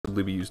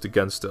inevitably be used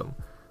against them,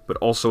 but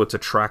also it's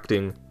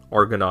attracting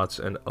Argonauts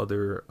and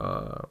other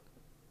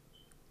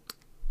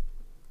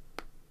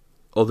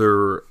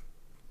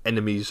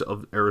enemies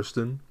of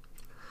Eriston.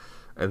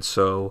 And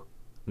so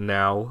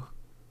now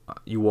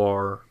you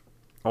are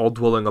all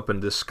dwelling up in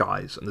this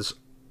skies, in this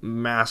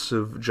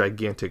massive,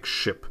 gigantic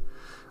ship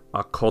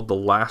called the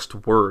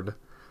Last Word.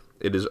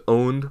 It is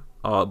owned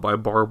by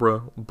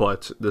Barbara,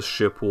 but this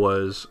ship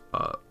was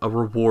a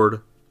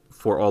reward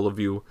for all of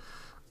you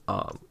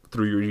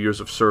through your years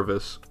of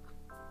service.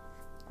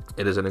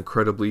 It is an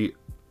incredibly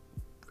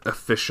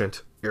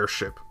efficient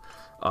airship,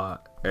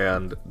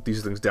 and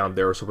these things down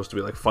there are supposed to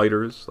be like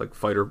fighters, like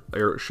fighter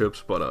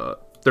airships,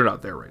 but they're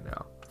not there right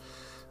now.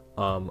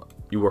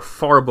 You are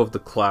far above the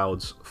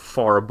clouds,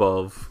 far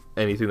above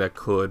anything that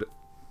could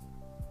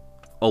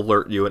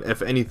alert you, and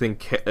if anything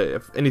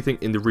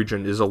in the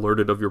region is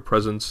alerted of your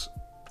presence,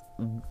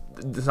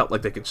 it's not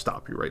like they can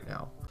stop you right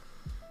now.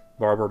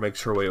 Barbara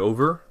makes her way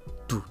over.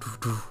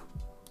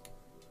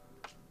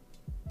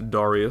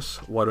 Darius,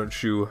 why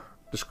don't you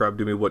describe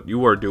to me what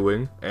you are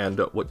doing and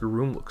what your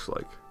room looks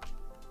like?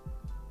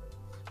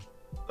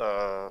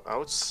 I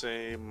would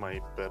say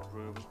my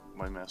bedroom,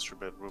 my master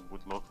bedroom,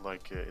 would look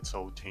like it's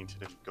all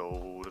tainted in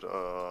gold.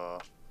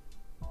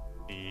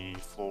 The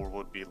floor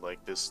would be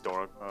like this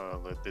dark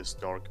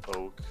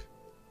oak,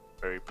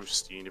 very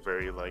pristine,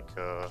 very like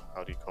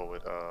how do you call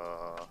it?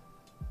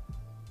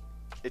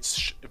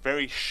 It's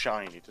very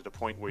shiny to the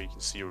point where you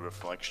can see a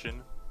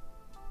reflection.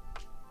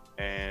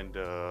 And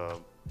there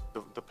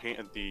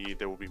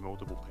will be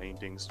multiple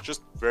paintings,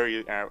 just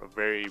very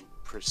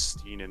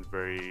pristine and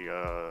very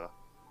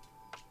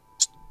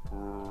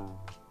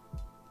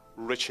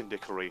rich in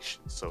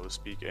decoration, so to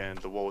speak. And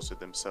the walls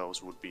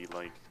themselves would be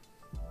like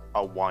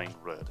a wine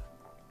red.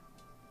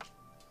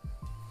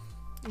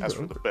 As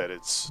for the bed,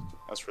 it's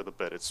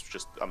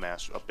just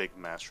a big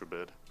master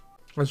bed.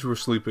 As you were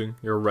sleeping,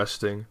 you're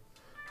resting.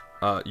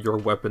 Your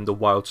weapon, the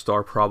Wild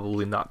Star,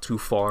 probably not too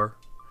far.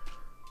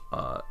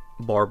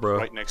 Barbara,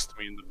 right next to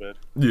me in the bed.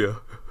 Yeah,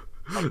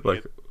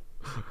 like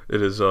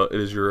it is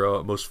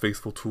your most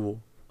faithful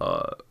tool.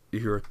 You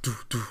hear a doo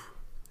doo.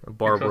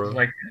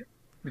 Barbara,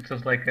 it's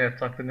just like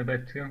tucked in the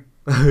bed too.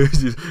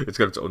 It's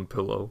got its own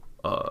pillow.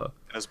 And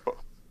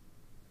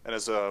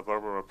as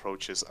Barbara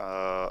approaches,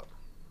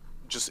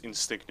 just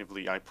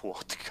instinctively I pull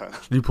out the gun.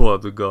 You pull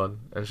out the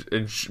gun,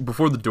 and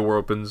before the door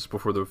opens,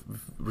 before the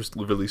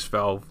release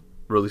valve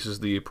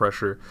releases the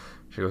pressure,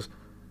 she goes,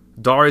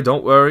 "Dari,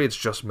 don't worry, it's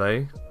just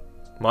me.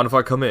 Mind if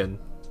I come in?"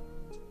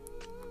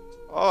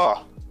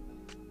 Ah,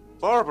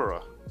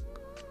 Barbara.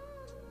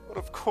 But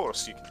of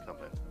course you can come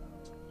in.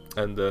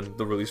 And then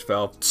the release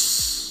valve.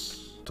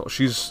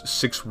 She's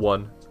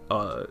 6'1".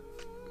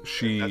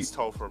 That's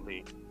tall for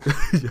me.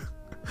 Yeah.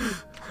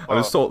 I mean,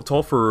 it's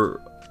tall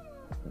for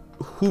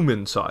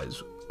human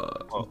size,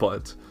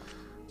 but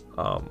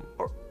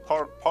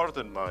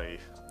pardon my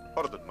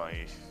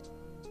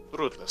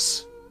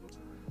rudeness.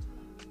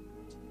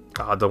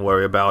 Ah, don't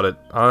worry about it.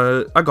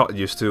 I got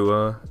used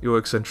to your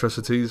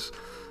eccentricities,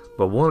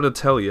 but wanted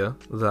to tell you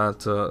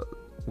that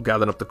we're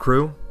gathering up the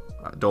crew.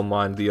 I don't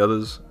mind the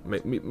others.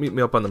 Meet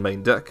me up on the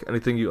main deck.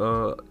 Anything you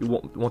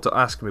want to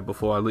ask me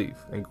before I leave,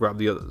 and grab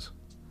the others.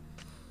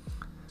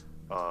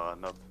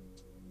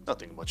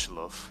 Nothing much,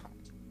 love.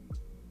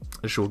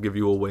 And she'll give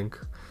you a wink,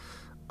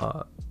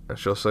 and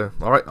she'll say,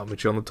 "All right, I'll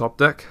meet you on the top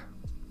deck."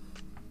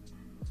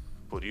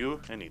 For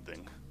you,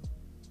 anything.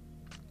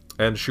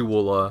 And she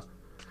will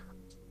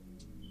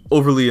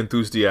overly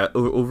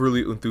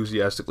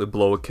enthusiastically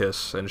blow a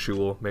kiss, and she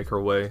will make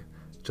her way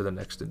to the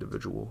next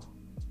individual.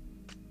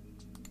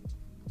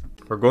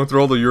 We're going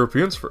through all the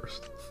Europeans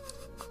first.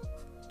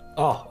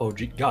 Oh,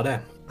 gee,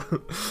 goddamn.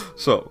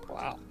 So,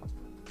 wow.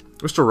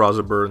 Mr.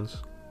 Raza Burnes,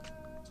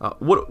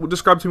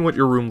 describe to me what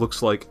your room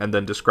looks like, and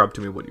then describe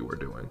to me what you were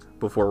doing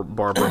before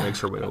Barbara makes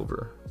her way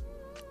over.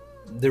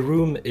 The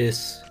room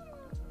is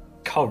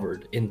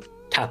covered in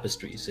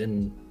tapestries,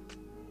 in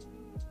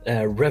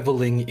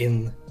reveling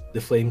in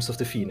the flames of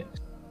the phoenix,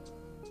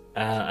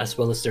 as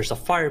well as there's a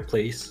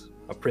fireplace,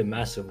 a pretty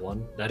massive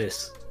one, that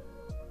is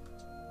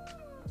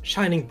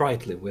shining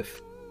brightly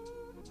with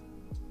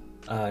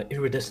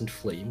iridescent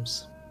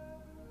flames.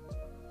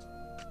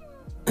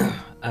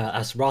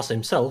 As Raza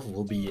himself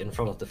will be in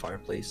front of the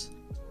fireplace,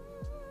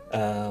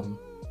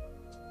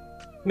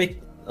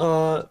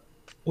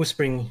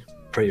 whispering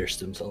prayers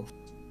to himself.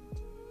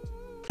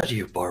 How do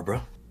you,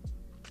 Barbara?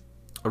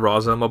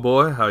 Raza, my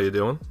boy, how you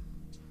doing?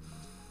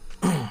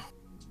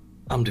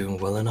 I'm doing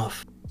well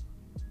enough.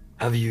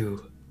 Have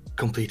you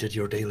completed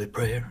your daily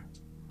prayer?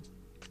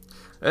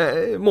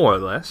 More or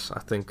less. I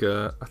think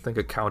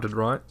it counted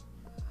right.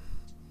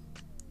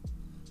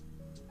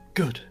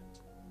 Good.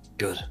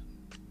 Good.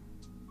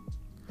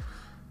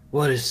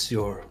 What is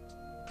your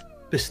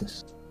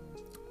business?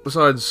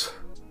 Besides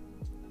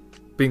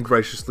being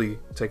graciously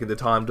taking the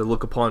time to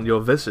look upon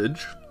your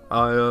visage,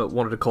 I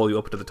wanted to call you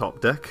up to the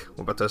top deck.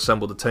 We're about to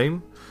assemble the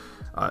team.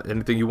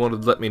 Anything you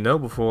wanted to let me know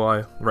before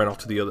I ran off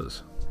to the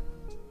others?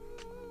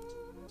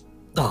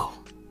 Oh.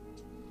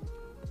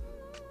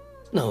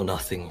 No,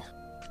 nothing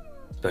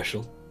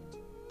special.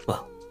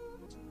 Well,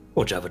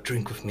 won't you have a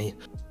drink with me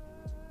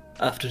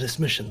after this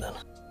mission then?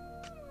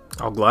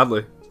 I'll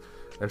gladly.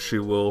 And she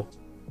will.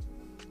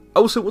 I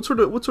would say, what sort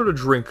of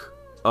drink?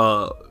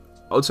 I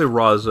would say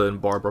Raza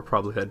and Barbara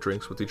probably had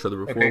drinks with each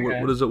other before. Okay,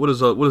 What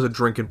is a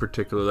drink in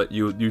particular that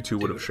you two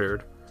would have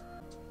shared?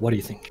 What do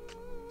you think?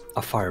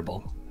 A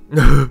fireball.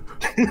 Dude,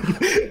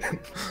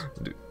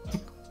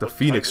 the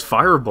Phoenix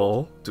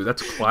Fireball, dude,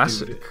 that's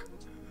classic.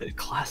 Dude,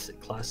 classic.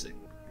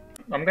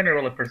 I'm gonna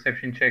roll a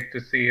perception check to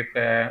see if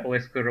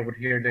Oeskura would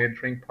hear the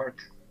drink part.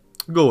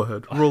 Go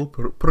ahead, roll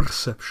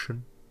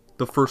perception.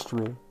 The first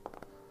roll.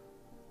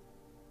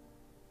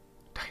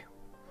 Damn.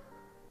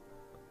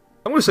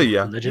 I'm gonna say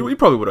yeah. You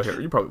probably would have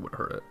heard. You probably would have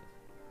heard it.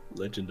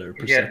 Legendary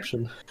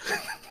perception.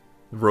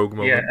 Rogue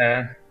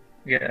moment.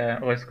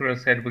 Oeskura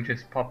said we'll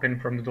just pop in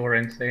from the door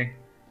and say,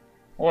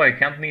 "Oh, I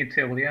can't need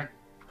to, will ya?"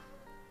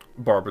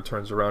 Barbara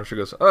turns around. She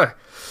goes,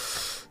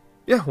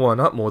 yeah, why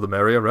not? More the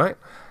merrier, right?"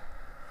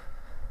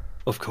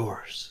 Of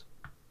course.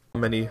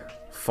 Many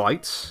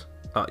fights.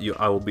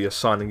 I will be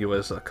assigning you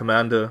as a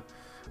commander.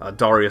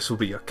 Darius will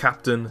be your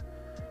captain.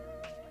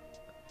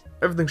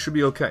 Everything should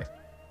be okay.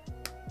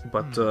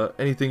 But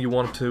anything you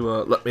want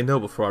to let me know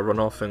before I run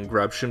off and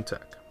grab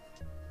Shimtek?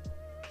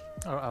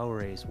 I'll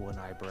raise one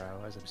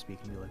eyebrow as I'm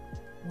speaking. Be like,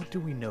 what do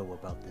we know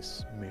about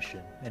this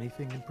mission?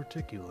 Anything in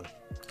particular?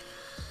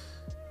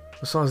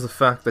 Besides the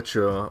fact that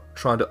you're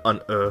trying to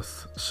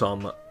unearth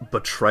some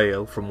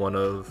betrayal from one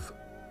of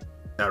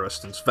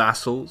Eriston's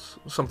vassals,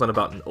 something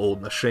about an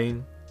old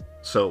machine.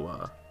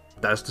 So,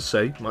 that's to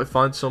say, might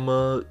find some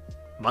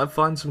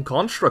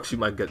constructs you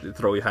might get to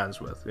throw your hands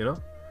with, you know?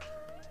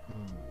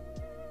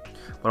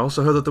 But I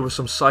also heard that there were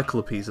some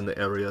cyclopes in the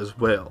area as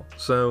well.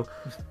 So,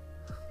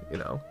 you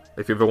know,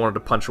 if you ever wanted to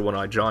punch a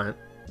one-eyed giant.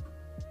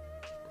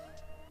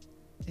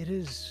 It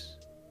is...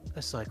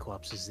 A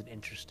Cyclops is an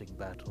interesting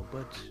battle,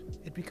 but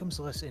it becomes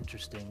less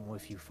interesting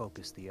if you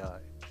focus the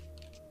eye.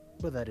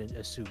 But that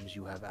assumes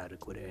you have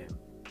adequate aim.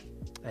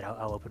 And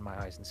I'll open my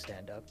eyes and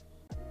stand up.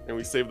 And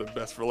we save the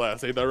best for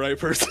last, ain't that right,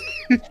 person?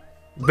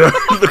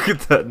 Look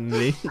at that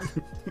knee.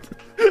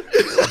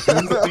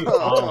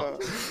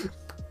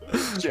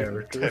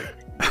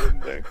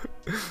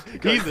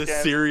 He's a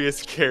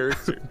serious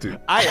character. Dude.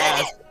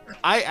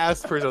 I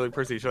asked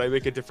Percy, should I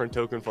make a different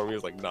token for him? He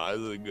was like, nah,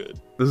 this is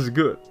good. This is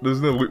good.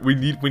 We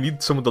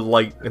need some of the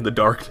light and the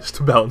darkness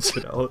to balance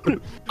it out.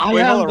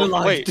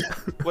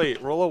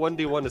 Wait, roll a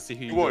 1d1 to see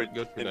who you go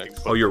to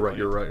next. Oh, you're right.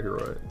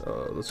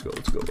 Let's go.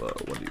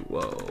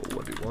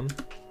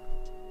 1d1.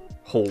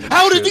 Holy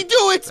How shit. did he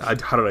do it?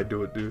 How did I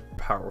do it, dude?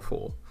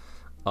 Powerful.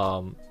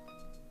 And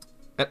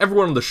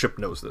everyone on the ship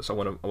knows this. I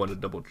want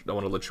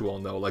to let you all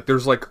know. Like,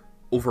 there's like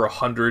over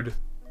 100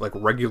 like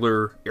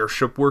regular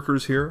airship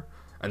workers here,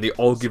 and they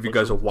all give you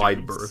guys a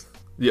wide berth.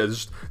 Yeah,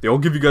 they all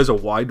give you guys a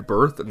wide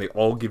berth, and they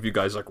all give you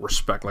guys like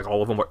respect. Like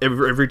all of them are,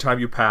 every time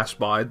you pass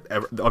by,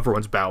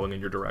 everyone's bowing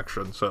in your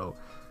direction. So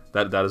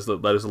that is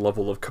the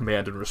level of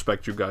command and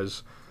respect you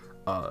guys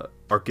are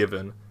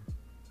given.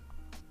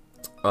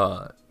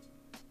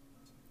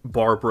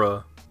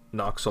 Barbara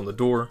knocks on the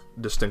door,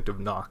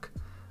 distinctive knock,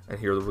 and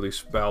hear the release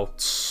valve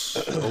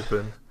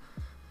open,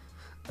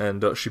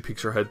 and she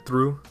peeks her head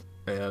through,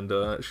 and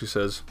she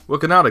says,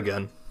 "Looking out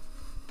again."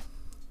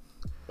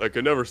 I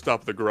can never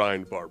stop the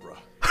grind, Barbara.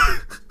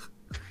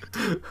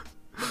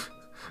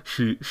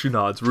 She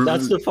nods.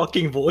 That's the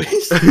fucking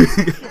voice.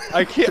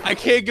 I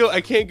can't go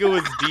as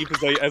deep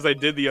as I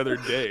did the other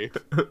day.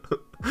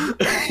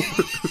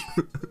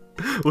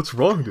 What's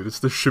wrong, dude? It's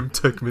the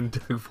Shimtek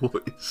Mindeg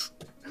voice.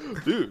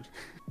 Dude.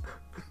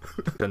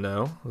 And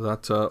now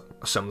that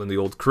assembling the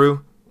old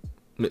crew,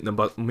 meeting them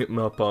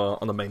up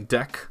on the main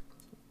deck,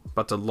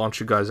 about to launch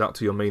you guys out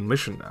to your main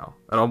mission now.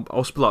 And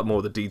I'll spill out more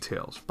of the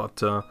details,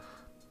 but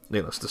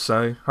needless to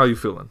say, how are you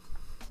feeling?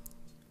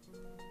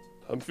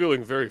 I'm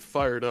feeling very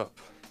fired up.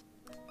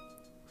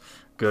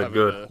 Good.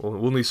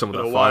 We'll need some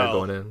of that fire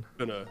going in.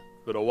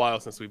 Been a while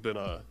since we've went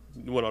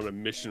on a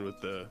mission with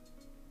the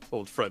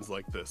old friends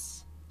like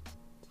this.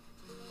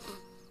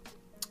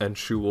 And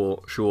she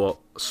will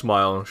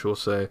smile and she will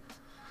say,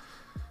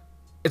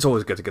 "It's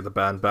always good to get the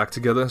band back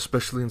together,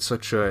 especially in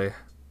such a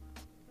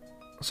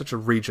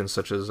region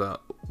such as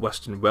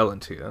Western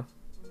Wellant here.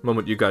 The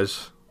moment you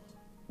guys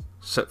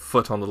set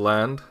foot on the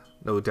land,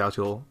 no doubt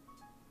you'll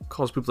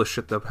cause people to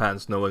shit their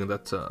pants knowing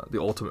that the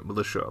ultimate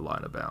militia are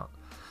lying about.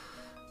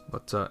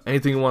 But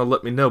anything you want to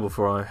let me know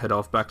before I head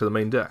off back to the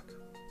main deck?"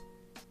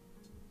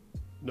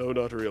 No,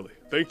 not really.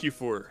 Thank you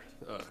for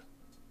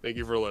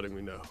letting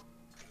me know.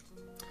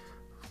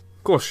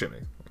 Of course, Shimmy.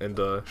 And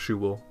she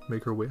will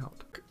make her way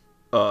out.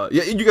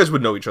 Yeah, you guys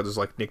would know each other's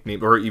like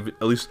nickname, or even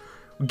at least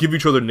give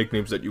each other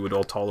nicknames that you would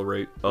all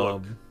tolerate.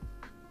 Look,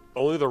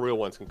 only the real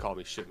ones can call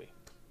me Shimmy.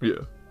 Yeah.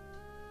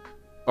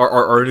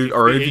 Are any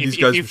of these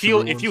guys? If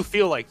you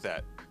feel like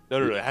that,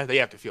 no, they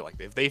have to feel like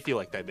that. If they feel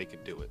like that, they can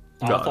do it.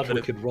 I thought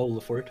we could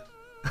roll for it.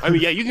 I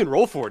mean, yeah, you can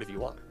roll for it if you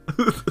want.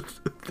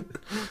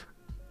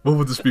 What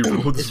would this be?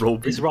 What would this roll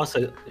be? Is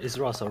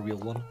Raza a real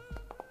one?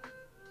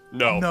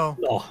 No. No.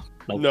 Oh,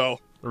 no. No.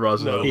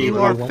 Raza. No. You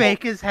are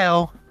fake as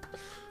hell.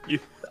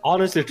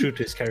 Honestly, true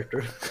to his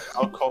character.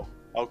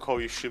 I'll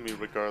call you Shimmy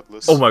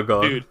regardless. Oh my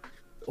god. Dude,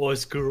 Oh,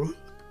 screw.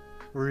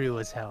 Real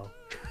as hell.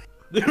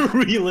 The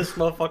realest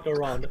motherfucker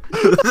around.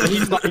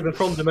 He's not even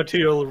from the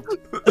material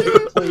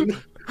plane.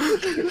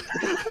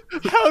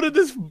 how did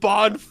this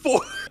bond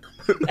form?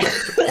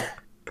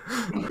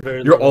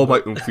 You're all my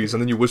oomfies,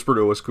 and then you whisper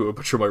to Oskua,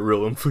 but you're my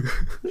real oomphy.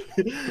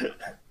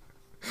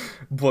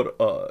 But,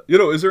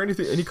 is there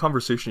any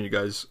conversation you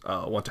guys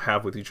want to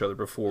have with each other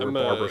before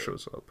Barbara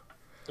shows up?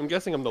 I'm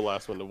guessing I'm the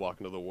last one to walk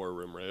into the war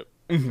room, right?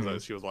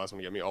 Because she was the last one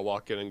to get me. I'll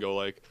walk in and go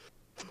like,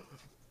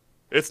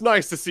 "It's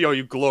nice to see all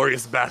you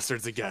glorious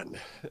bastards again.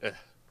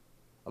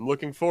 I'm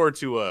looking forward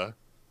to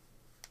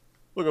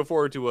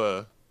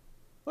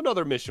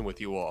another mission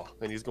with you all."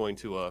 And he's going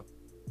to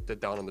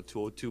sit down on the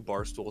two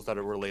bar stools that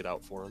were laid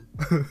out for him.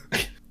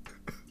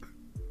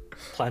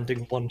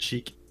 Planting one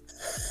cheek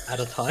at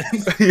a time.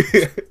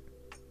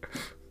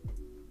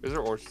 Is there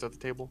oranges at the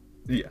table?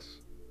 Yes.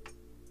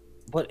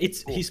 But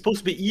he's supposed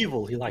to be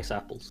evil. He likes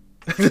apples.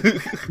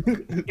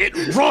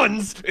 It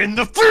runs in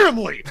the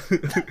family!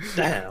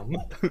 Damn.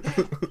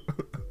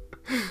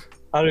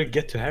 How did it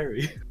get to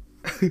Harry?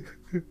 It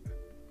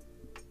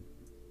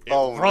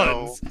Oh,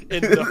 runs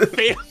in the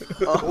family.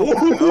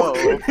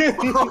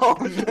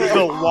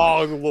 The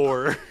long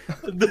lore.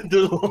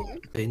 The long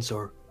pains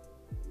are...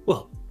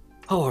 Well,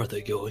 how are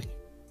they going?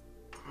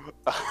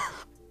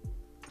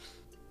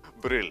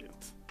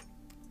 Brilliant.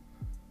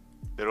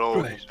 They're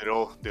all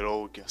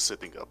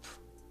sitting up.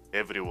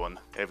 Everyone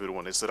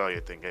is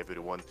rioting.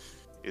 Everyone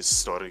is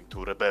starting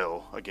to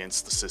rebel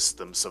against the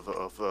systems of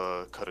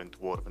current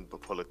Dwarven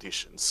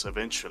politicians.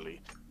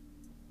 Eventually,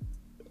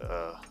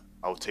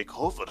 I'll take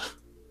over.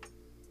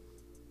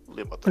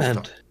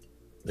 And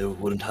there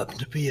wouldn't happen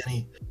to be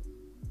any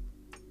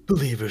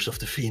believers of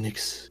the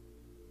Phoenix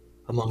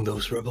among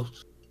those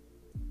rebels.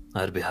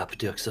 I'd be happy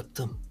to accept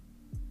them.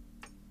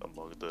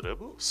 Among the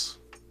rebels?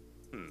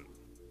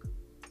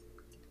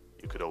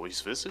 You could always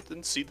visit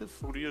and see them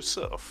for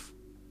yourself.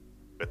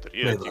 Better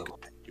yet,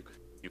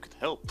 you could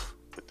help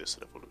with this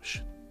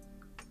revolution.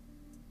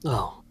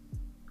 Oh.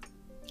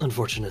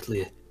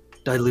 Unfortunately,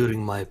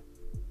 diluting my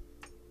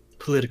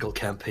political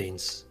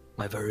campaigns,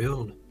 my very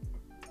own,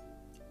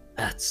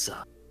 that's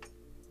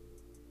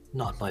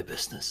not my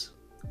business.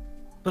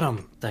 But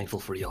I'm thankful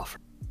for the offer.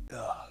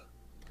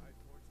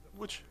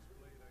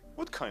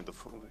 What kind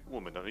of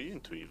woman are you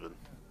into, even?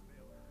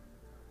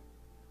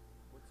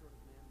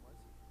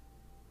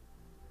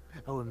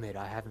 I'll admit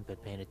I haven't been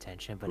paying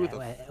attention, but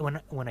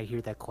when I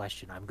hear that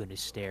question, I'm going to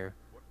stare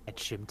at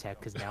Shimtek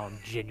because now I'm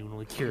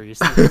genuinely curious.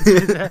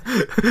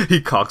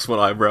 He cocks one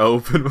eyebrow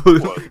open.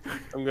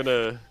 I'm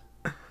gonna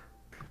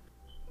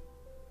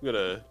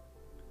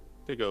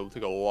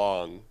take a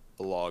long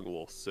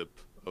little sip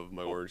of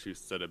my orange juice,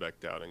 set it back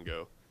down, and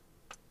go.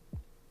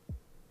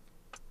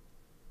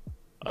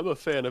 I'm a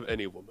fan of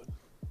any woman.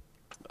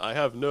 I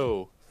have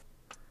no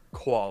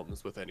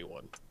qualms with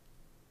anyone.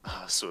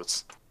 So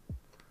it's...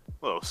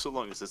 Well, so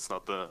long as it's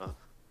not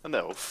an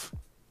elf.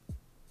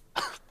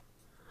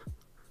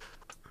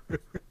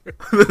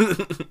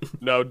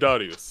 Now,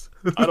 Darius,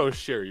 I don't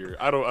share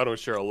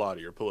a lot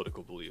of your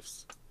political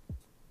beliefs.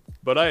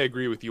 But I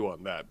agree with you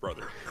on that,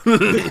 brother.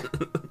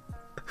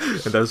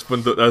 And that's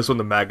when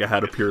the MAGA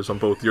hat appears on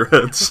both your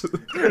heads.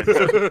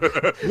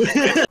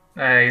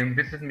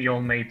 This is my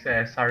old mate,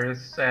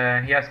 Cyrus.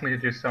 He asked me to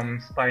do some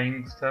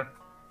spying stuff.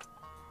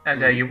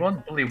 And you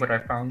won't believe what I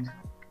found.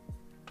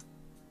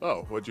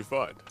 Oh, what'd you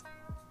find?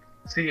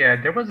 See,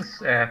 there was this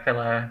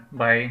fella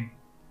by...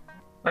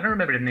 I don't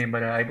remember the name,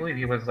 but I believe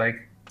he was like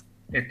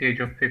at the age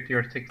of 50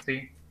 or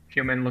 60.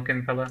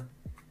 Human-looking fella.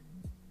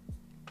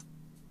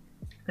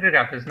 Put it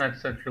out, it's not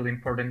such really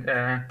important.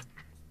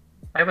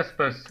 I was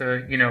supposed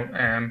to,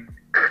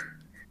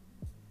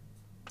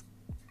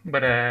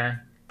 but I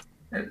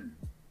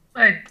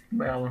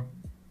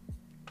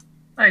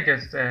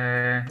just,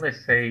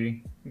 let's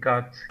say,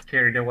 got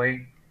carried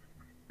away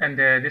and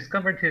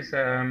discovered his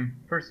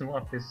personal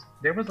office.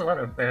 There was a lot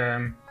of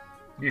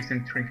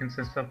decent trinkets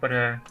and stuff, but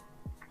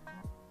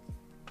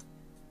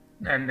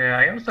and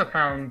I also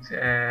found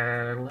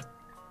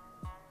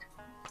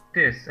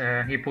this.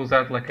 He pulls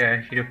out like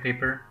a sheet of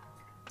paper.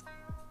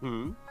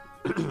 Are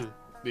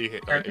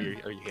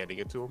you handing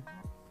it to him?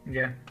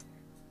 Yeah.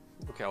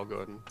 Okay, I'll go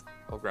ahead and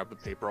I'll grab the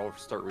paper. I'll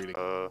start reading.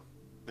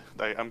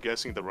 I'm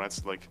guessing the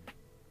rats like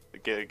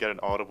get an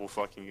audible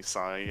fucking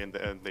sigh and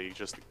they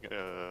just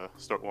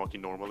start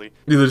walking normally.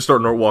 Yeah, they just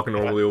start walking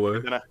normally away.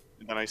 And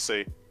then I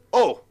say,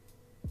 "Oh!"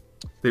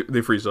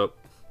 They freeze up.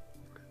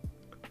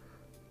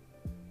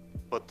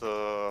 But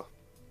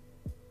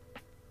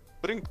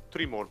bring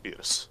 3 more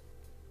beers.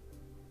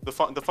 The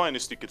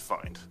finest you could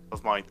find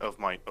of mine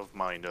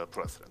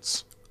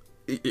preference.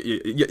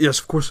 Yes,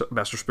 of course,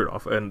 Master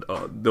Spiroff, and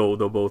they'll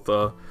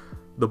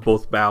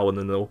both bow and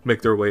then they'll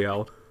make their way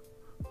out.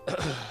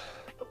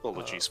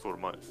 Apologies for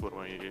my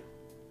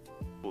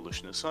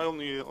foolishness. I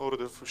only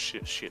ordered for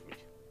shimmy,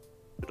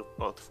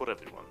 but for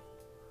everyone.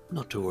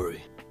 Not to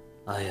worry.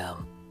 I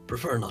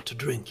prefer not to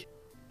drink.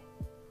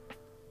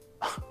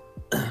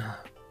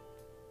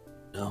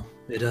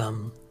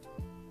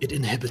 It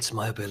inhibits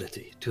my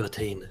ability to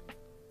attain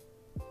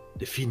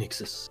the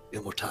Phoenix's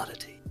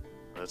immortality.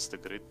 That's the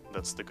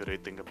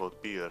great thing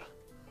about beer.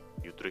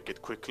 You drink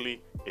it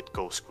quickly, it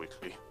goes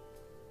quickly.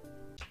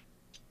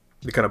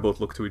 They kind of both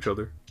look to each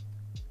other.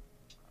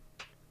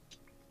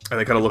 And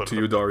they kind of look to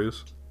you,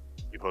 Darius.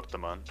 You heard the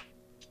man.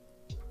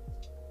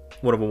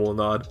 One of them will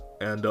nod,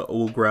 and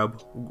will grab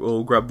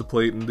the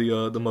plate and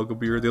the mug of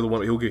beer. The other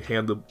one, he'll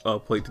hand the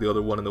plate to the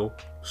other one, and they'll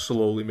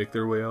slowly make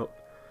their way out.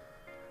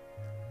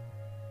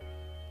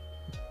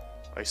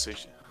 I say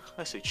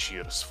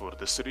cheers for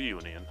this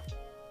reunion.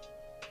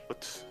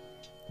 But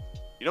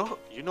you know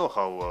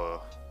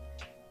how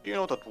you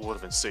know that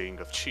dwarven saying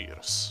of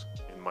cheers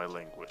in my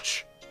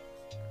language.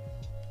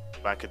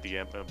 Back at the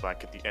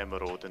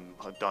Emerald and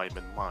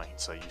Diamond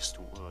mines I used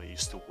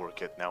to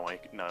work at. Now I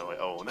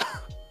own.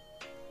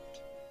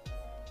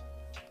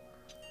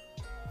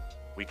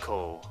 We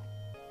call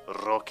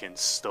rock and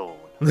stone.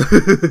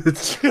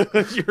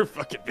 You're a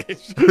fucking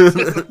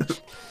bitch.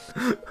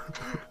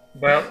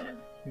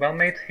 Well,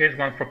 mate, here's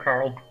one for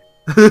Carl.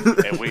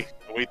 and we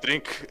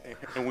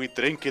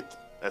drink it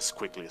as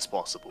quickly as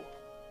possible.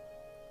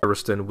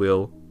 Eriston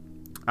will,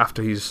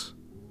 after he's,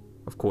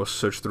 of course,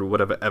 searched through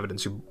whatever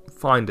evidence you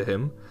find to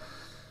him,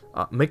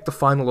 make the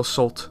final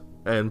assault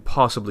and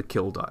possibly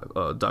kill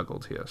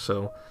Dugald here.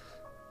 So,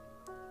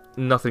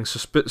 nothing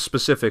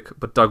specific,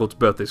 but Dugald's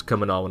birthday's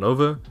coming on and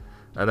over,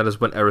 and that is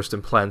when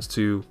Eriston plans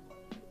to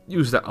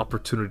use that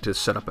opportunity to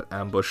set up an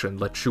ambush and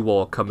let you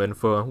all come in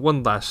for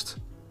one last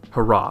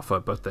hurrah for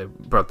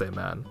birthday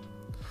man.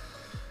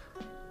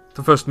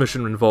 The first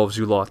mission involves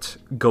you lot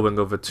going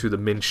over to the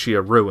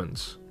Minshir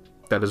ruins.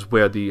 That is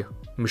where the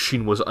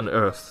machine was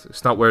unearthed.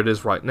 It's not where it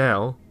is right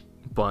now,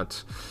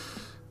 but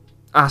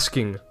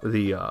asking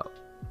the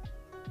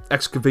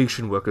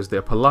excavation workers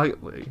there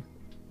politely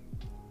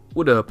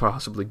would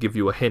possibly give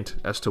you a hint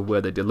as to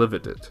where they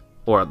delivered it,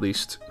 or at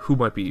least who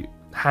might be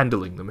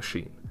handling the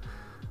machine.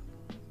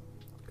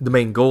 The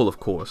main goal, of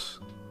course,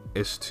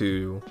 is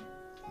to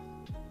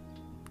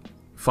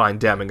find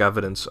damning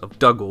evidence of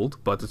Dugald,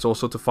 but it's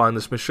also to find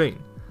this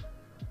machine.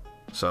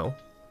 So,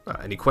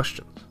 any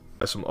questions?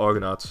 As some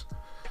Argonauts,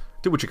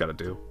 do what you gotta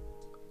do.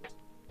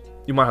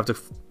 You might have to...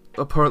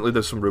 apparently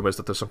there's some rumors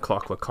that there's some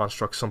clockwork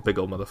constructs, some big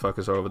old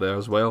motherfuckers are over there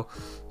as well,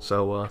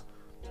 so,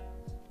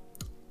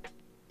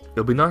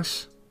 it'll be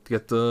nice to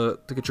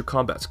get your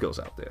combat skills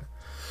out there.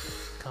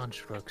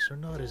 Constructs are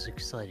not as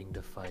exciting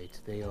to fight.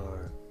 They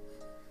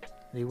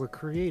were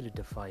created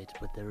to fight,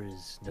 but there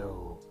is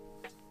no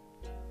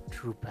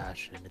true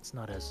passion. It's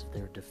not as if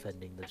they're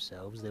defending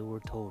themselves. They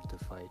were told to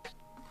fight.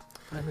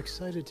 I'm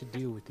excited to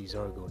deal with these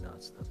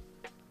Argonauts, though.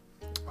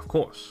 Of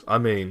course. I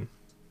mean,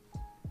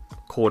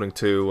 according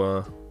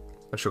to,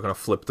 and she'll kind of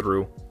flip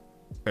through,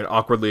 and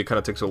awkwardly it kind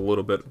of takes a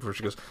little bit before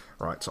she goes,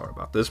 right, sorry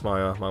about this,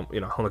 my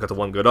you know, I only got the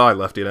one good eye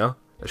left, you know?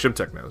 The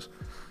Shimtek knows.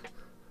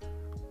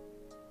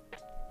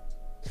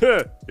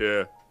 Yeah.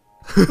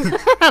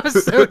 That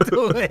was so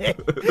delayed.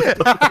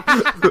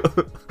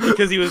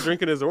 Because he was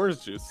drinking his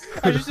orange juice.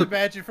 I just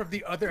imagine from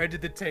the other end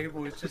of the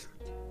table, it's just...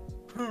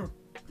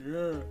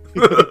 Yeah.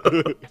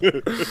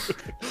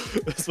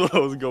 That's what I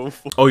was going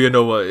for. Oh, you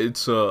know what?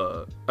 It's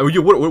I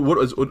mean,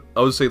 what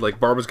I would say, like,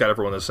 Barbara's got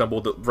everyone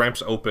assembled. The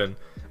ramp's open.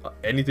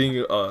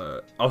 Anything?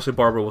 I'll say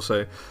Barbara will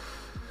say.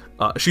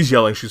 She's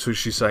yelling.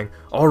 She's saying,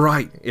 "All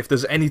right, if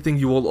there's anything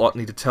you all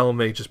need to tell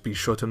me, just be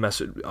sure to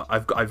message.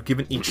 I've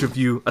given each of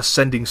you a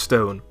sending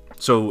stone.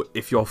 So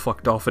if you're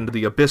fucked off into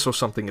the abyss or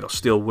something, it'll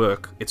still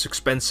work. It's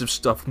expensive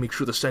stuff. Make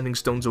sure the sending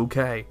stone's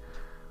okay."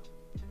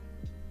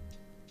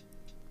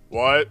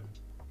 What?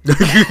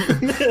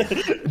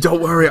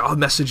 Don't worry, I'll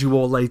message you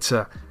all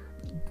later.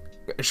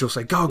 And she'll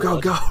say, "Go, go,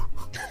 go."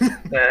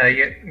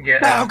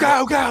 Yeah.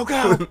 Go!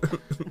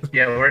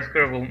 Yeah,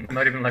 Wesker will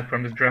not even like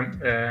from the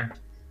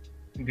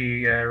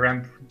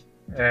ramp.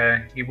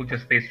 He will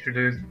just face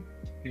through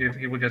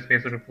he will just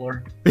face through the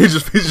floor. He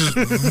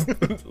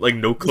just like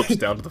no clips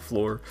down to the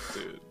floor.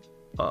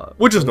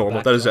 Which is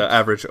normal. That is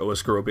average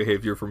Oskuro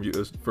behavior from you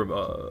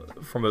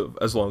from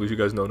as long as you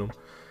guys know him.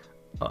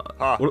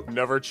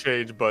 Never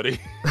change, buddy.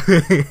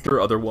 Or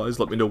otherwise,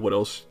 let me know what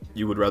else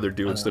you would rather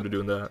do instead of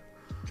doing that.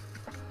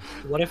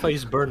 What if I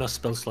use burn a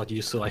spell slot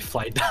you so I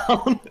fly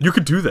down? You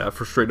could do that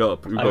for straight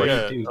up. You'd be like,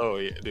 Yeah. Oh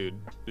yeah, dude.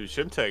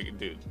 Shimtek,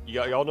 dude.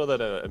 Y'all know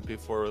that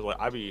MP4 was like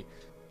I be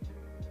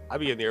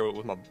in the air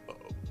with my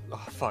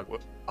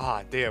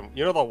damn.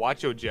 You know the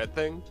Watcho Jet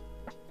thing?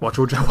 Watch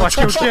your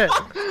Jet.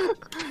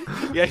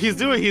 Yeah, he's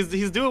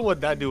doing what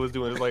that dude was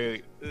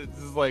doing.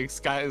 It's like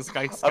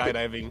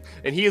skydiving,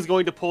 and he is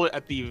going to pull it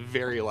at the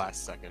very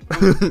last second.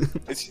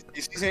 Is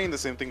he saying the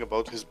same thing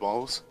about his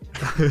balls?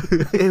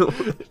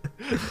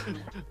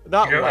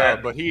 Not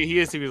loud, but he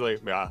is. He was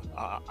like, man,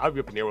 I'll be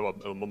up in the air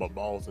with my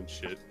balls and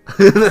shit.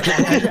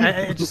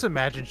 I just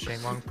imagine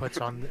Shenlong puts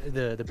on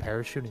the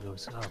parachute and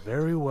goes, "Oh,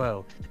 very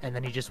well," and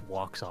then he just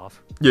walks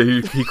off. Yeah,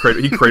 he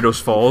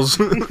Kratos falls.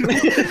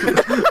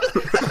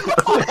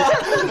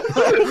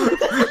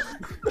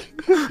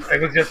 I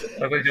was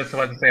just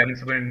about to say, I'm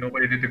disappointed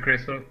nobody did the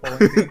crystal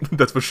falling theme.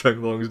 That's what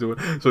Shenglong's doing.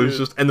 So he's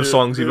just, and the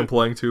song's even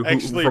playing too.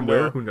 Actually, from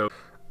where? no. Who knows?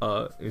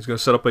 He's gonna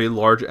set up a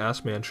large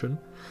ass mansion,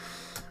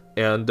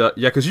 and yeah,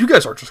 because you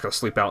guys aren't just gonna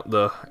sleep out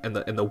in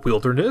the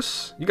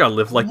wilderness. You gotta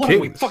live like What are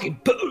we kings.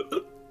 fucking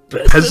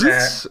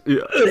Peasants.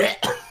 Yeah.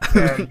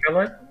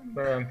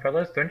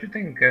 Fellas, don't you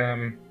think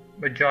a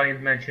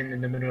giant mansion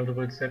in the middle of the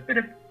woods a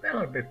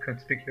little bit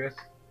conspicuous?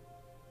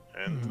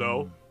 And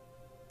no.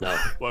 No.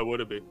 Why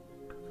would it be?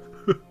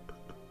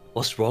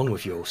 What's wrong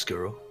with you,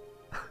 Oscuro?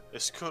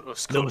 Skuro,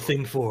 No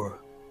thing for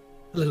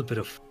a little bit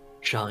of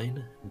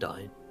shine and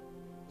dine.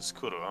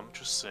 Skuro, I'm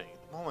just saying,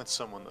 the moment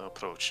someone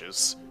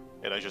approaches,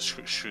 and I just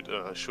shoot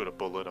a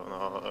bullet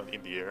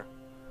in the air.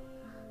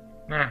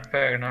 Nah,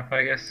 fair enough,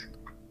 I guess.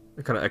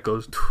 It kind of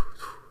echoes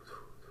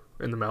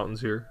in the mountains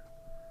here.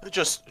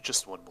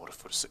 Just one more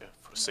for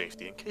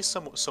safety, in case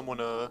someone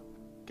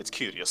gets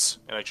curious,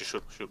 and I just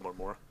shoot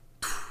more.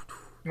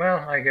 Well,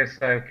 I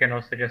guess I can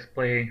also just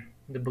play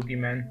the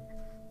boogeyman.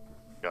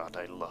 God,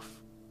 I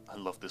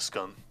love this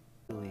gun.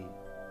 Really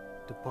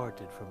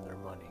departed from their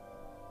money.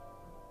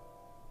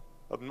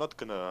 I'm not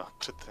gonna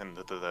pretend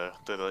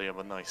that I am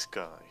a nice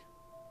guy.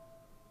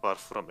 Far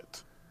from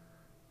it.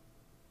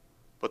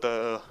 But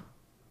the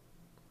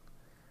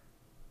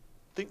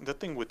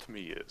thing with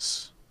me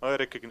is, I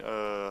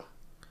recognize,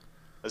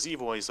 as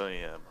evil as I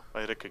am,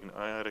 I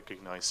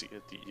recognize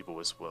the evil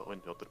as well in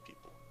other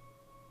people.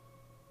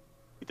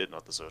 He did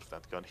not deserve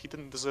that gun. He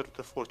didn't deserve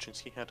the fortunes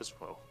he had as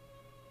well.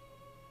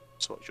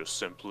 So I just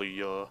simply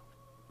took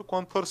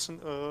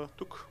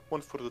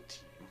one for the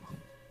team.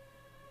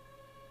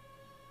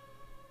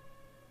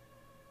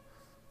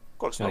 Of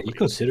course, He nobody.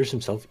 considers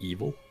himself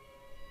evil.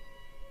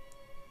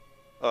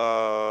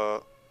 I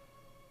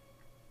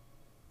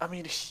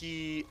mean,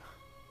 he.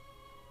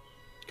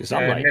 Because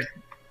I'm like,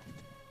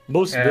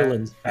 most Uh,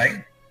 villains.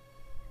 I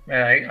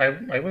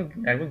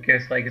would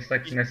guess like it's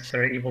like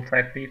necessary evil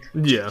type beat.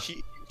 Yeah.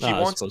 He I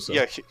wants. suppose so.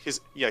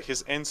 His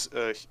ends.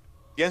 The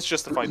ends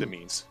justify the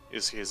means.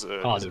 Is his.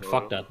 Oh, his dude, motto.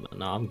 fuck that, man.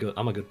 No, I'm good.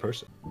 I'm a good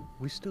person.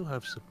 We still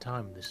have some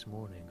time this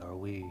morning. Are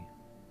we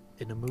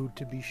in a mood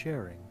to be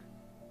sharing?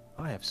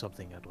 I have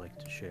something I'd like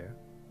to share.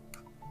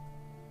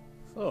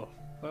 Oh,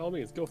 by all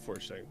means, go for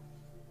it, Shane.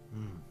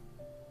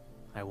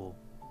 I will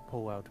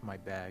pull out my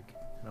bag,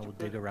 and I will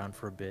dig around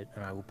for a bit,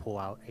 and I will pull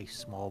out a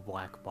small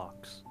black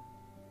box.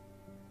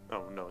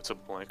 Oh no, it's a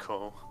black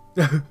hole.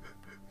 I was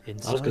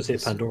Inside gonna say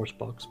this- Pandora's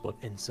box, but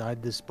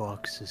Inside this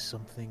box is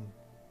something,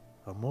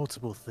 or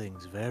multiple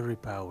things, very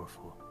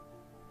powerful.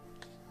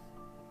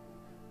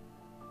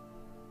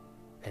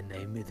 And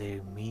they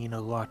mean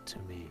a lot to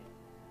me.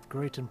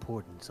 Great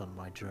importance on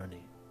my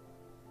journey.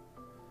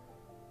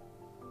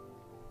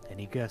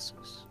 Any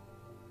guesses?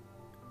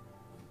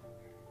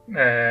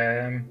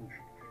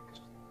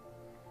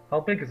 How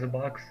big is the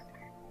box?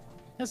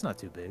 That's not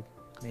too big.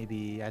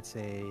 Maybe I'd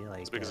say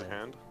like. As big as a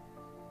hand.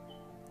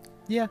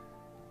 Yeah.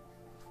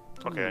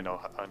 Okay, I know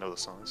the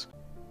size.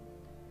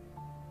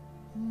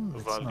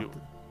 It's Value.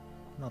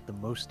 not the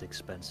most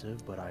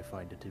expensive, but I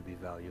find it to be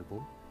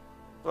valuable.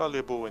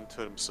 Valuable in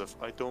terms of,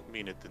 I don't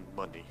mean it in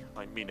money.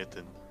 I mean it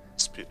in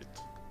spirit.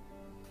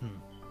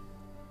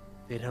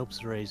 It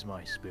helps raise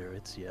my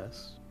spirits,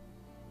 yes.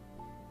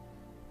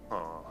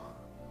 Oh.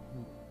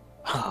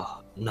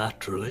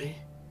 naturally,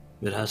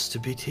 it has to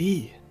be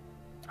tea.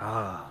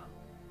 Ah,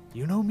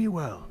 you know me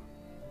well.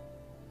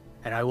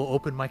 And I will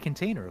open my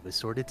container of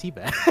assorted tea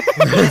bag.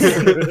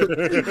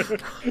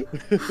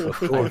 Of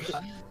course.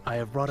 I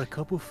have brought a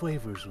couple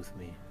flavors with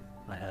me.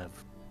 I have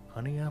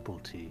honey apple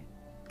tea,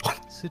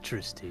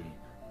 citrus tea,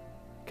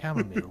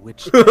 chamomile,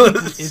 which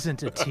technically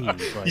isn't a tea,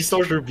 but He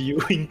starts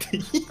reviewing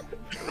tea.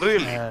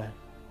 Really? uh,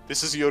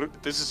 This is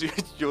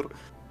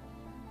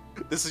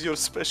your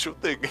special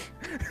thing.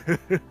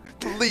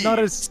 Please.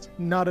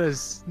 not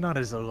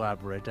as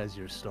elaborate as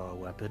your star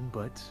weapon,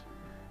 but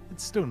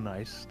it's still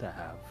nice to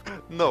have.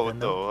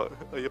 No,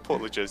 I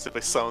apologize if I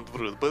sound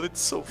rude, but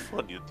it's so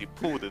funny that you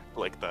put it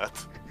like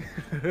that.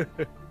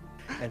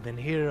 And then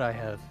here I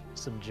have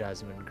some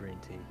jasmine green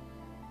tea.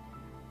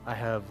 I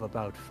have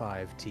about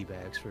 5 tea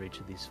bags for each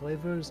of these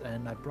flavors,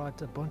 and I brought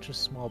a bunch of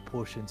small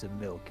portions of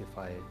milk if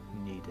I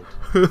need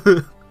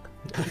it.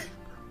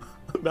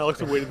 Malik's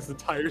been waiting this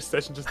entire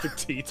session just to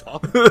tea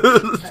talk.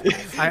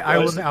 I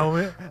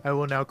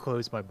will now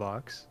close my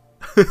box.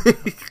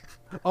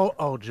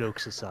 All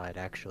jokes aside,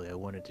 actually, I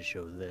wanted to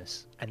show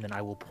this, and then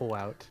I will pull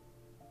out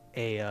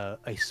a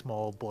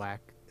small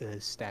black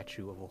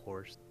statue of a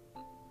horse.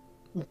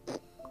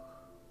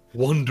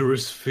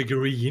 Wondrous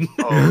figurine.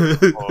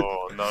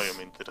 Oh, now I'm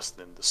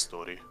interested in the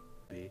story.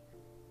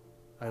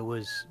 I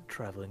was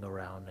traveling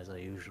around as I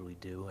usually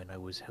do, and I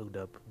was held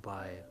up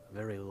by a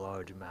very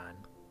large man.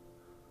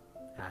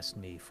 Asked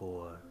me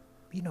for,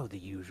 the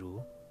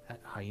usual,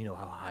 how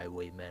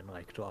highwaymen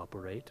like to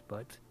operate,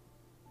 but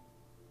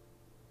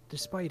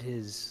despite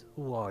his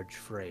large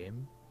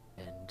frame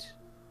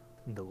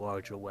and the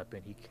larger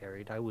weapon he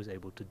carried, I was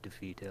able to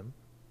defeat him.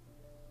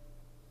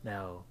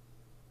 Now,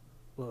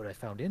 what I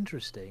found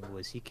interesting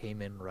was he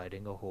came in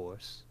riding a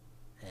horse,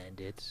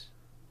 and it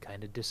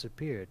kind of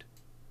disappeared.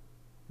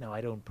 Now,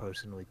 I don't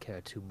personally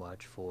care too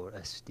much for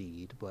a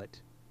steed,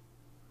 but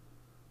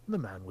the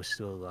man was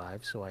still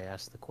alive, so I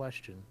asked the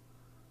question.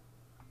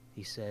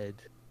 He said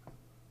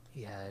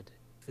he had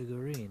a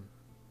figurine,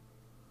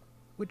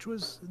 which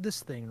was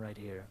this thing right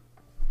here.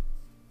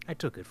 I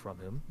took it from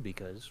him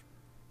because,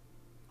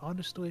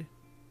 honestly,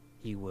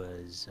 he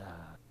was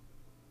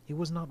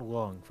not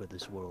long for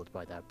this world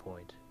by that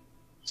point.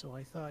 So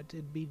I thought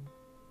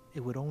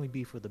it would only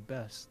be for the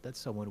best that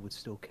someone would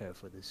still care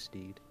for this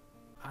steed.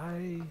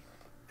 I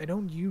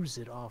don't use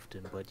it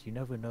often, but you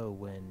never know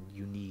when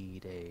you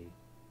need a...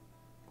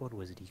 What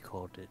was it he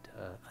called it?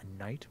 A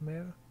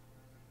nightmare?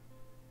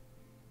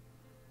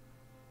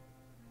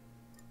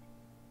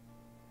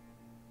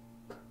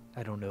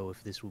 I don't know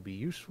if this will be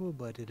useful,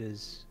 but it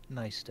is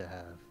nice to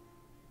have.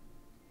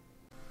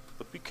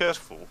 But be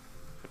careful.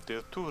 If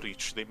they're too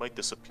rich, they might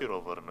disappear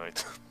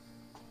overnight.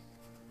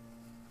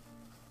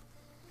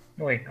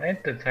 Wait, I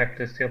had to attack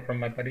to steal from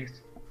my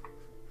buddies.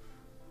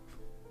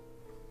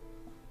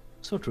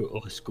 So true,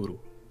 oh escuro.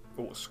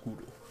 Oh,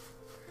 Scootle.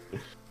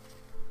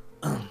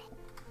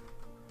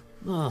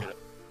 Oh,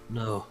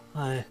 no,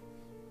 I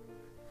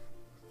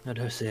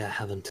dare say I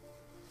haven't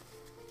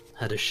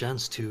had a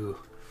chance to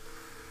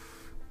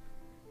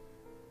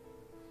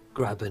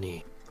grab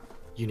any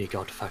unique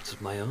artifacts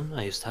of my own.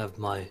 I used to have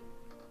my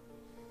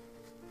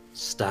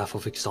Staff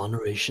of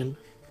Exoneration,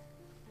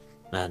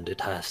 and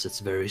it has its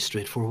very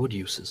straightforward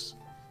uses.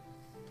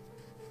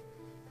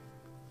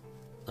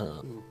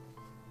 Of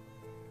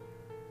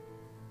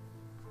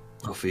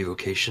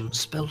evocation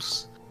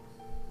spells,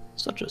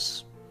 such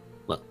as,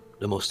 well,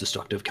 the most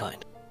destructive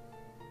kind.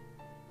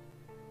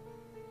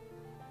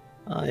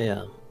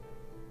 Well,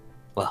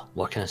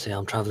 what can I say?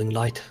 I'm traveling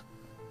light.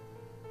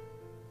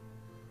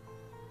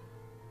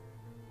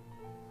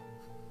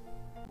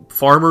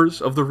 Farmers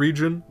of the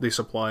region, they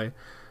supply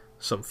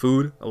some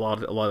food, a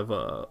lot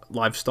of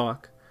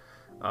livestock.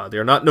 They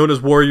are not known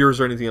as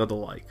warriors or anything of the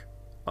like.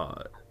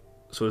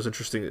 So it's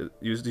interesting.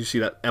 You see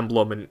that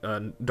emblem,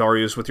 and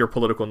Darius, with your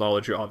political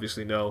knowledge, you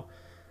obviously know.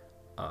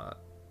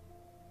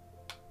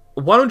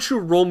 Why don't you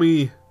roll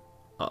me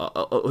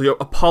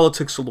a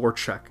politics lore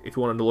check if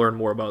you wanted to learn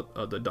more about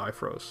the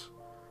Dyffros?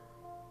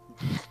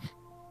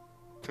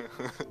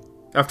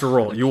 After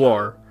all, you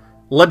are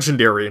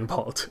legendary in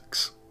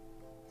politics.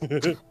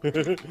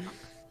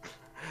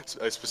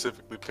 I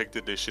specifically picked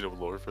initiative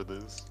lore for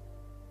this.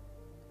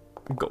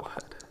 Go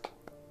ahead.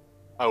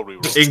 I'll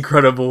reroll.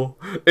 Incredible.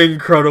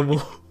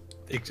 Incredible.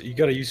 You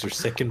gotta use your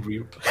second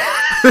reroll.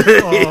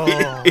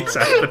 It's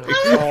happening.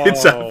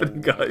 It's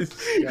happening, guys.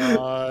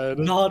 God.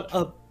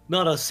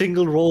 Not a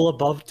single roll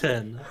above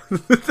 10.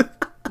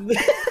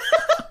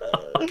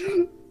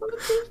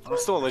 I'm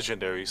still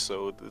legendary,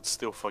 so it's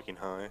still fucking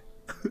high.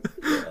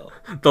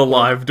 The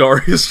live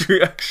Darius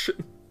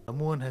reaction.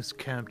 Someone has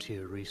camped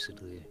here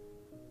recently.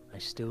 I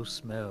still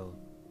smell...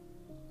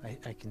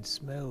 I can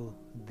smell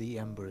the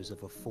embers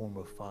of a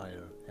former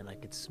fire, and I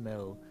can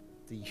smell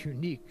the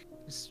unique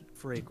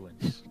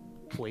fragrance.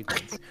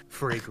 Fragrance.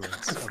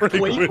 Fragrance?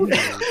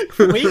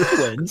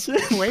 Fragrance?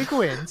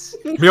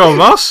 Your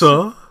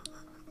master.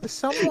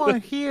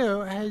 Someone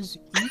here has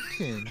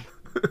eaten.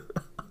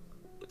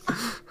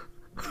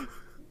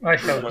 I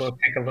shall go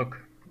take a look.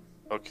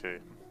 Okay.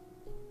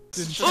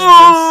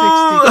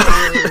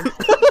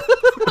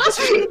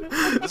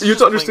 You have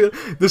to understand,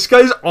 this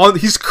guy's on,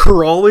 he's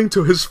crawling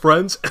to his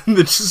friends, and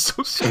they're just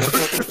so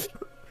stupid.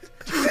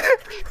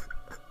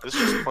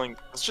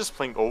 It's just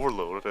playing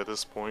Overlord at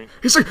this point.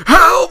 He's like,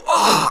 help!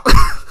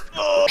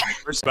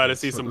 We're about to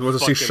see some. We're to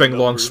see fucking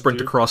Shenglong numbers, sprint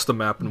dude. across the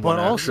map in But one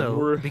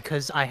also, action.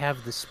 because I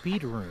have the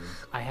speed rune,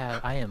 I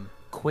am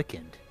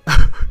quickened.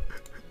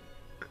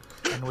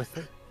 And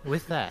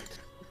with that,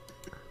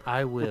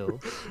 I will...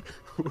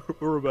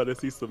 We're about to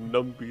see some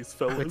numbies,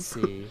 fellas. Let's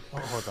see. Oh,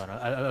 hold on.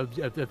 I'm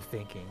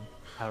thinking.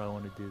 How do I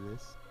want to do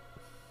this?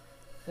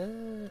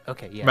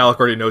 Okay, yeah. Malik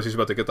already knows he's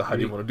about to get the how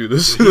do you want to do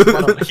this.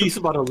 He's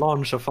about to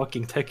launch a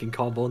fucking Tekken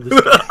combo on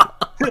this guy.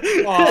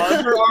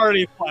 Oh, you're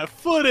already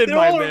flat-footed,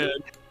 my man.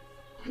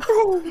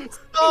 Oh,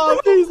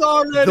 he's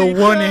already The dead.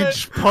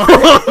 1-inch punch.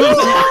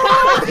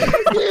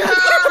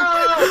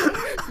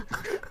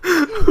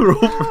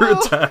 Roll for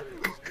attack.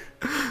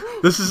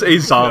 This is a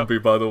zombie,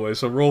 by the way,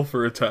 so roll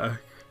for attack.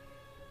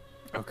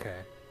 Okay.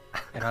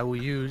 And I will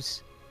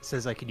use... It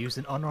says I can use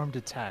an unarmed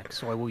attack,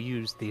 so I will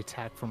use the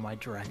attack from my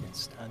dragon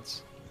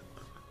stance.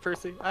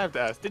 Percy, I have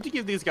to ask, did you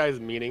give these guys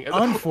meaning?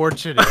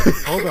 Unfortunate.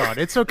 Hold on,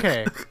 it's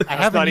okay. I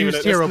haven't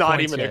used hero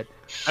points yet.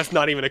 That's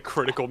not even a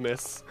critical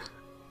miss.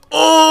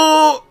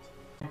 Oh!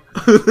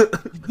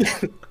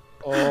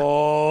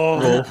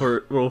 Oh.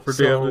 Roll for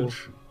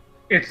damage.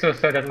 It's so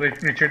sad that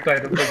Richard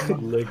died of this.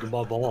 Leg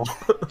my ball.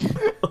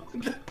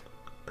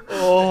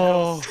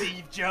 Oh.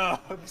 Steve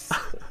Jobs.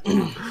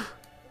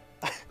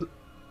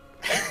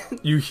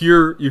 You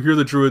hear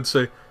the druid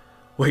say,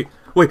 "Wait,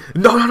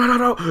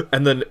 no!"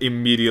 And then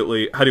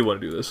immediately, how do you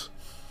want to do this?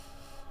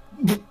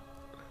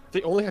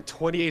 They only had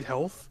 28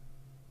 health?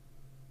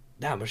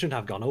 Damn, I shouldn't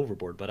have gone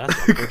overboard, but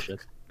that's not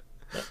bullshit.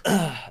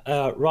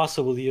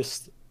 Raza will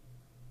just...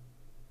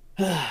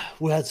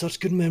 we had such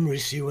good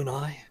memories, you and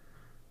I,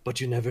 but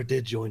you never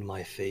did join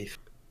my faith.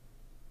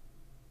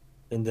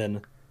 And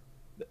then,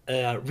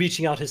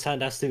 reaching out his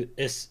hand as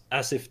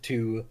if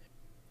to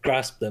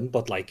grasp them,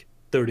 but like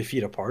 30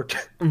 feet apart.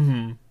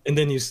 Mm-hmm. And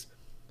then he's...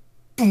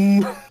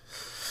 Boom!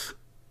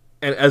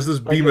 And as this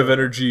beam of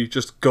energy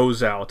just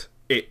goes out,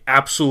 it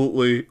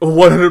absolutely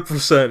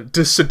 100%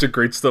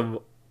 disintegrates them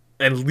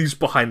and leaves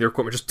behind their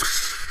equipment. Just,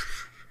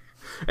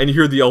 and you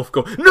hear the elf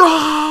go,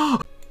 "No!"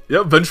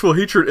 Yep, vengeful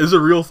hatred is a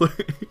real thing.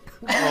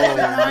 Oh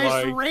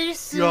my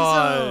racism!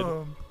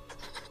 God.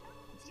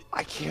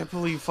 I can't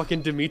believe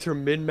fucking Demeter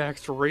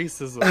min-maxed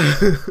racism.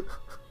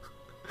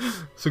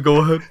 So go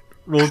ahead,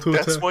 roll to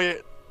That's attack.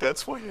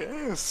 why I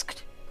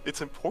asked.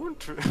 It's important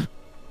to...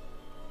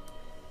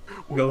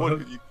 Go What,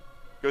 ahead. you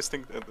guys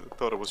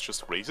thought I was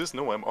just racist?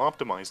 No, I'm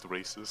optimized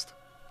racist.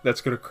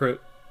 That's gonna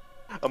crit.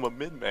 I'm a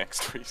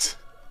min-maxed racist.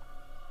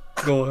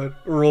 Go ahead,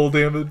 roll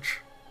damage.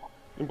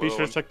 And be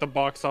sure to check the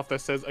box off that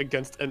says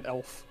against an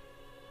elf.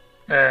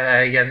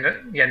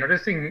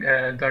 Noticing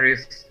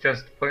Darius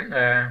just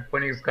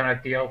pointing his gun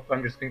at the elf,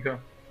 I'm just going to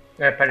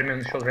pat him on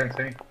the shoulder and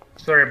say,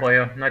 "Sorry,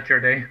 boyo, not your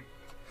day."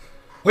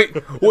 Wait,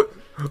 what?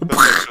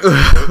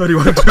 How do you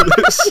want to do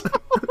this?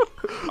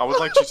 I would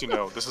like you to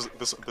know this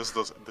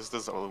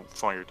does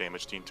fire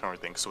damage the entire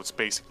thing, so it's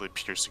basically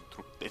piercing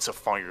through. It's a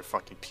fire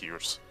fucking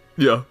pierce.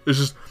 Yeah, it's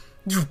just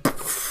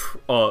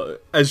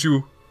as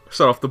you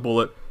set off the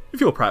bullet, you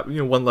feel proud.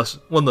 You know, one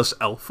less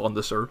elf on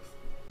this earth.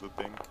 The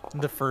thing.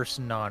 The first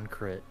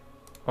non-crit.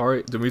 All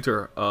right,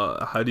 Demeter,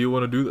 how do you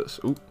want to do this?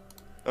 Oop.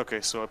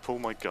 Okay, so I pull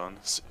my gun.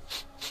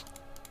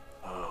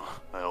 Oh,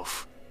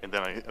 elf, and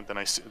then I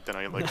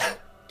like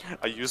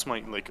I use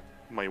my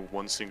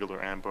one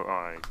singular amber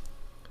eye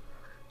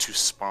to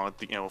spot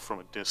the elf from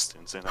a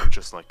distance, and I'm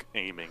just like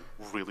aiming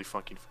really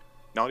fucking,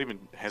 not even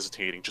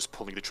hesitating, just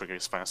pulling the trigger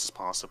as fast as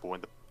possible,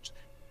 and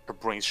her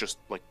brains just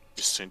like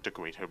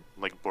disintegrate, her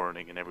like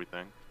burning and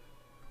everything.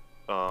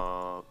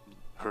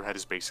 Her head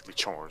is basically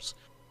chars,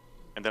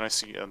 and then I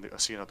see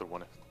another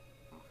one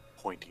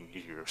pointing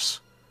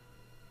ears.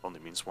 Only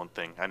means one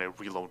thing, and I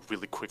reload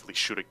really quickly,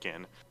 shoot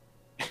again,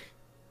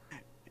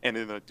 and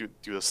then I do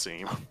the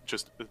same,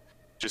 just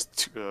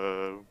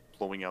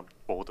blowing out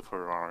both of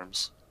her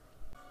arms.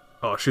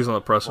 Oh, she's on the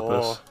precipice.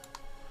 Oh.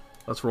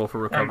 Let's roll for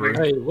recovery.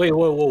 Hey, wait,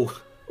 whoa.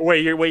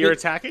 Wait, you're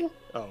attacking?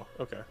 Oh,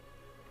 okay.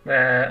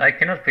 I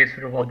cannot face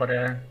through the wall, but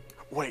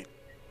Wait,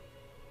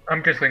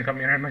 I'm just going to come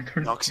here on my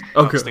turn. Nox,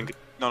 Okay.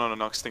 Nox,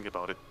 Nox, think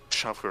about it.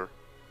 Shove her.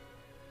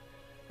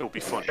 It'll be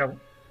fun. Shove.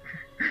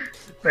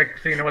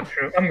 Actually, you know what's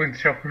true? I'm going to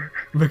shove her.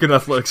 Make an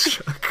athletics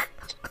check.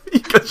 You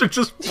guys are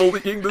just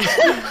bullying this.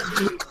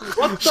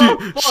 What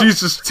the fuck? She's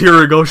just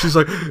tearing up. She's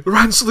like,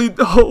 Ransley,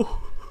 no.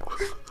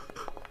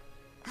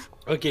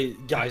 Okay,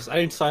 guys, I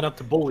didn't sign up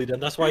to bully them.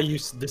 That's why I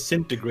use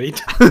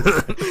disintegrate.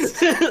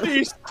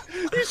 You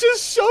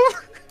just shove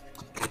her.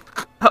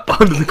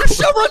 Onto the corner.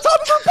 Shove her on top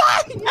of her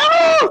body!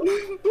 Oh!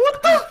 What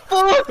the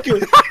fuck?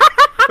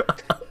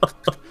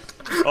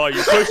 Oh,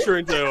 you pushed her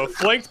into a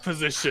flanked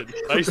position.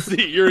 I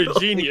see, you're a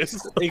genius.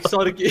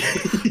 Exotic.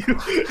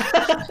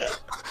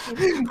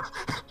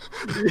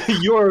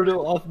 You're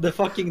the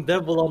fucking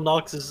devil on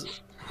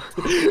Nox's.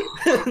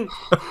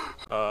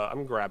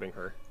 I'm grabbing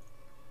her.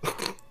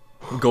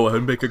 Go ahead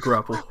and make a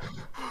grapple.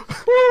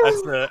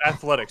 That's the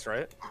athletics,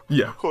 right?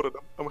 Yeah. Hold on,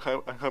 I'm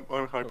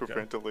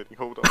hyperventilating.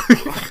 Hold on.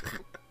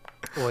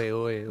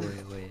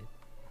 Wait.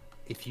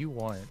 If you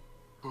want,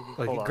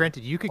 like, Hold on,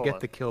 granted, you could hold get on.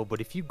 the kill, but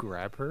if you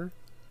grab her,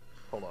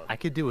 Hold on. I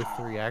could do a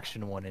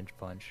 3-action 1-inch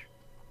punch.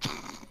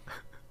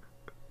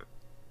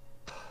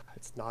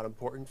 It's not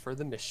important for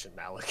the mission,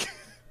 Malik.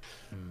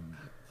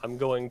 I'm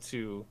going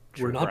to.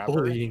 We're not grab her.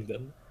 bullying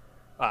them.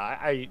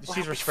 She's it'll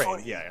be restrained.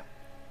 funny. Yeah.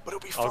 But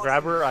it'll be I'll fun.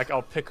 grab her.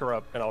 I'll pick her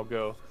up, and I'll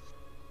go.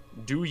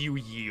 Do you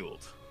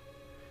yield?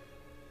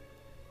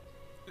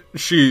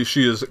 She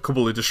is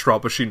completely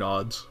distraught, but she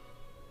nods.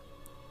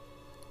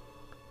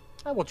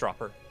 I will drop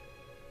her.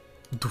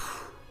 Do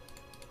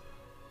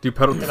you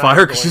put out the And fire?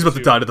 I'm Because she's going about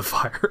to die to the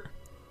fire.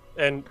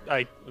 And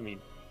I mean,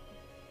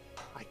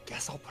 I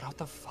guess I'll put out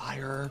the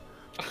fire.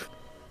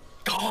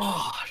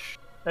 Gosh.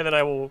 And then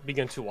I will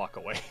begin to walk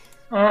away.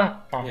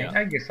 Fine. Yeah.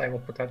 I guess I will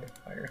put out the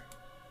fire.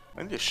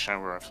 I need a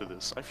shower after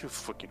this. I feel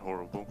fucking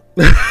horrible.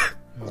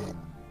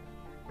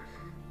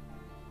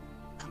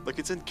 Like,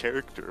 it's in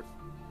character.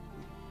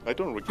 I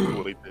don't regret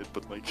what I did,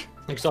 but like...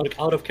 Exotic,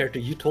 out of character,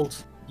 you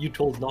told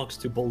Nox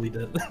to bully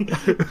them.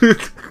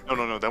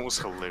 No, that was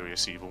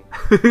hilarious, Evil.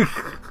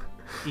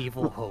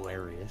 Evil,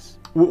 hilarious.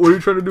 What are you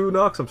trying to do,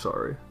 Nox? I'm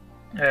sorry.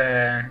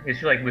 Is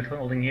she like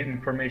withholding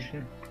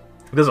information?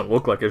 It doesn't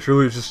look like it. She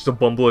really is just a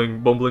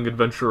bumbling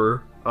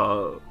adventurer.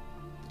 The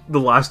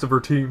last of her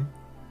team.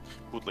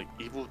 But like,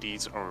 evil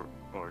deeds are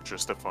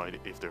justified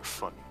if they're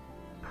funny.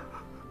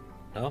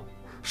 No?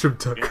 Ship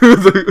tech.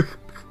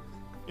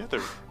 Yeah,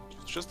 they're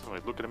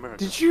justified. Look at America.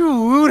 Did you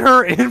loot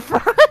her in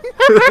front?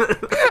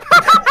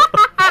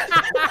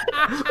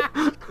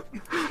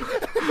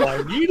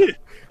 I need it.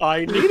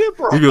 I need it,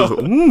 bro. He goes,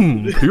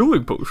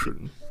 healing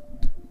potion.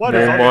 What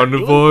Don't is all mind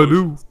that if healing I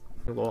do. potions?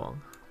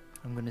 Long.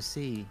 I'm gonna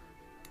see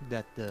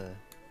that the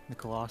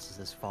Colossus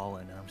has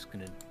fallen, and I'm just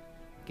gonna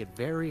get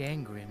very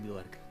angry and be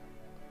like,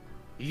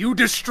 "You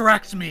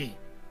distract me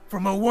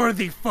from a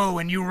worthy foe,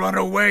 and you run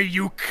away,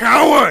 you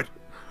coward!"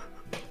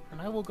 And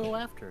I will go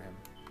after him.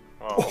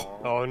 Oh,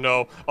 Oh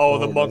no. Oh,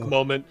 the monk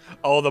moment.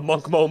 Oh, the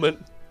monk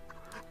moment.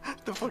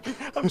 the fucking.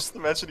 I'm just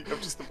imagining.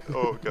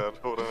 Oh god,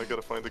 hold on, I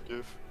gotta find the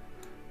gif.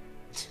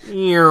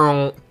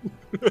 There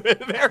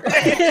it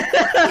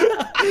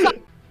is.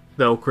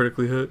 That'll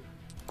critically hit.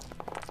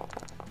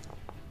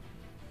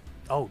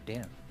 Oh,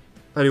 damn.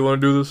 How do you want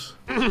to do this?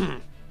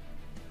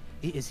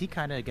 Is he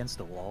kind of against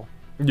the wall?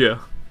 Yeah.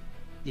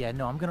 Yeah,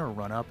 no, I'm gonna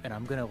run up, and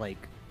I'm gonna,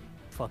 like,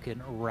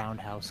 fucking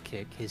roundhouse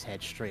kick his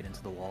head straight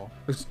into the wall.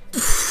 It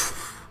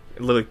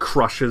literally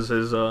crushes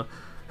his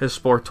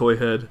sport toy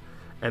head,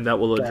 and that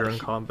will adjourn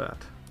combat.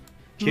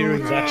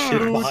 Hearing that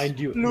shit behind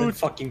you and then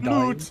fucking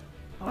dying.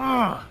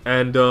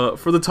 And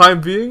for the time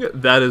being,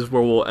 that is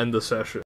where we'll end the session.